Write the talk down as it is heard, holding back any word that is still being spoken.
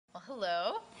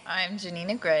Hello, I'm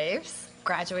Janina Graves.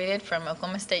 Graduated from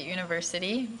Oklahoma State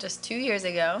University just 2 years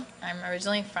ago. I'm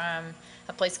originally from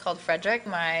a place called Frederick.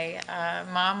 My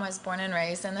mom was born and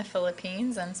raised in the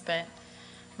Philippines and spent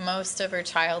most of her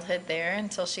childhood there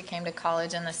until she came to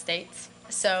college in the States.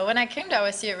 So when I came to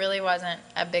OSU, it really wasn't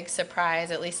a big surprise,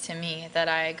 at least to me, that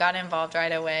I got involved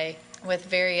right away with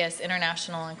various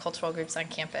international and cultural groups on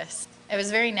campus. It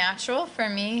was very natural for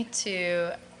me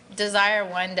to desire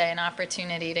one day an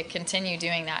opportunity to continue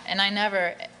doing that, and I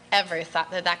never ever thought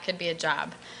that that could be a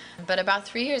job. But about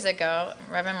 3 years ago,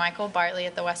 Reverend Michael Bartley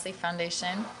at the Wesley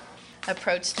Foundation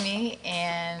approached me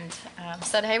and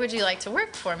said, "Hey, would you like to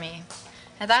work for me?"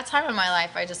 At that time in my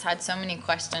life, I just had so many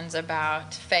questions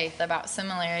about faith, about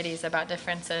similarities, about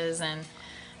differences, and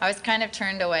I was kind of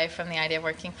turned away from the idea of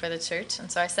working for the church,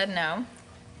 and so I said no.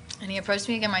 And he approached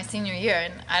me again my senior year,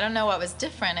 and I don't know what was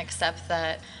different except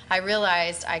that I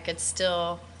realized I could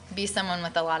still be someone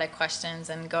with a lot of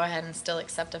questions and go ahead and still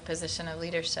accept a position of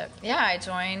leadership. Yeah, I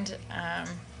joined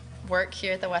work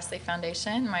here at the Wesley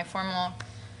Foundation. My formal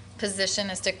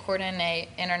position is to coordinate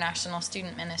international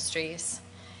student ministries.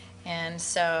 And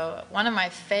so one of my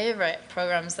favorite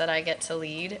programs that I get to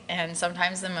lead, and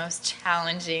sometimes the most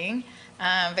challenging,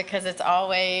 because it's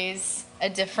always a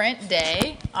different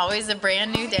day, always a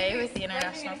brand new day with the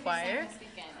International Choir. This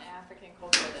weekend, an African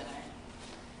culture dinner.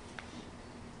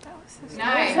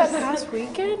 Nice. Was that past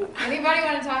weekend? Anybody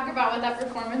want to talk about what that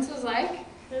performance was like?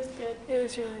 It was good. It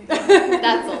was really good.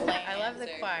 That's a lame I love the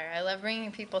answer. choir. I love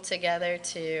bringing people together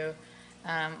to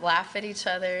laugh at each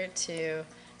other, to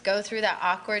go through that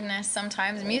awkwardness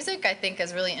sometimes. Music, I think,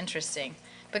 is really interesting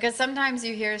because sometimes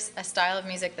you hear a style of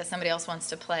music that somebody else wants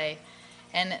to play,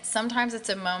 and sometimes it's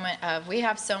a moment of we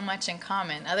have so much in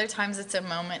common. Other times it's a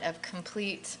moment of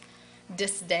complete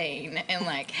disdain and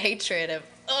like hatred of,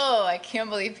 oh, I can't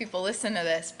believe people listen to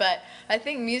this. But I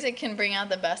think music can bring out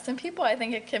the best in people. I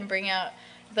think it can bring out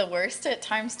the worst at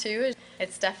times too.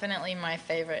 It's definitely my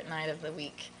favorite night of the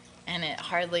week, and it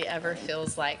hardly ever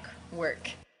feels like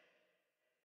work.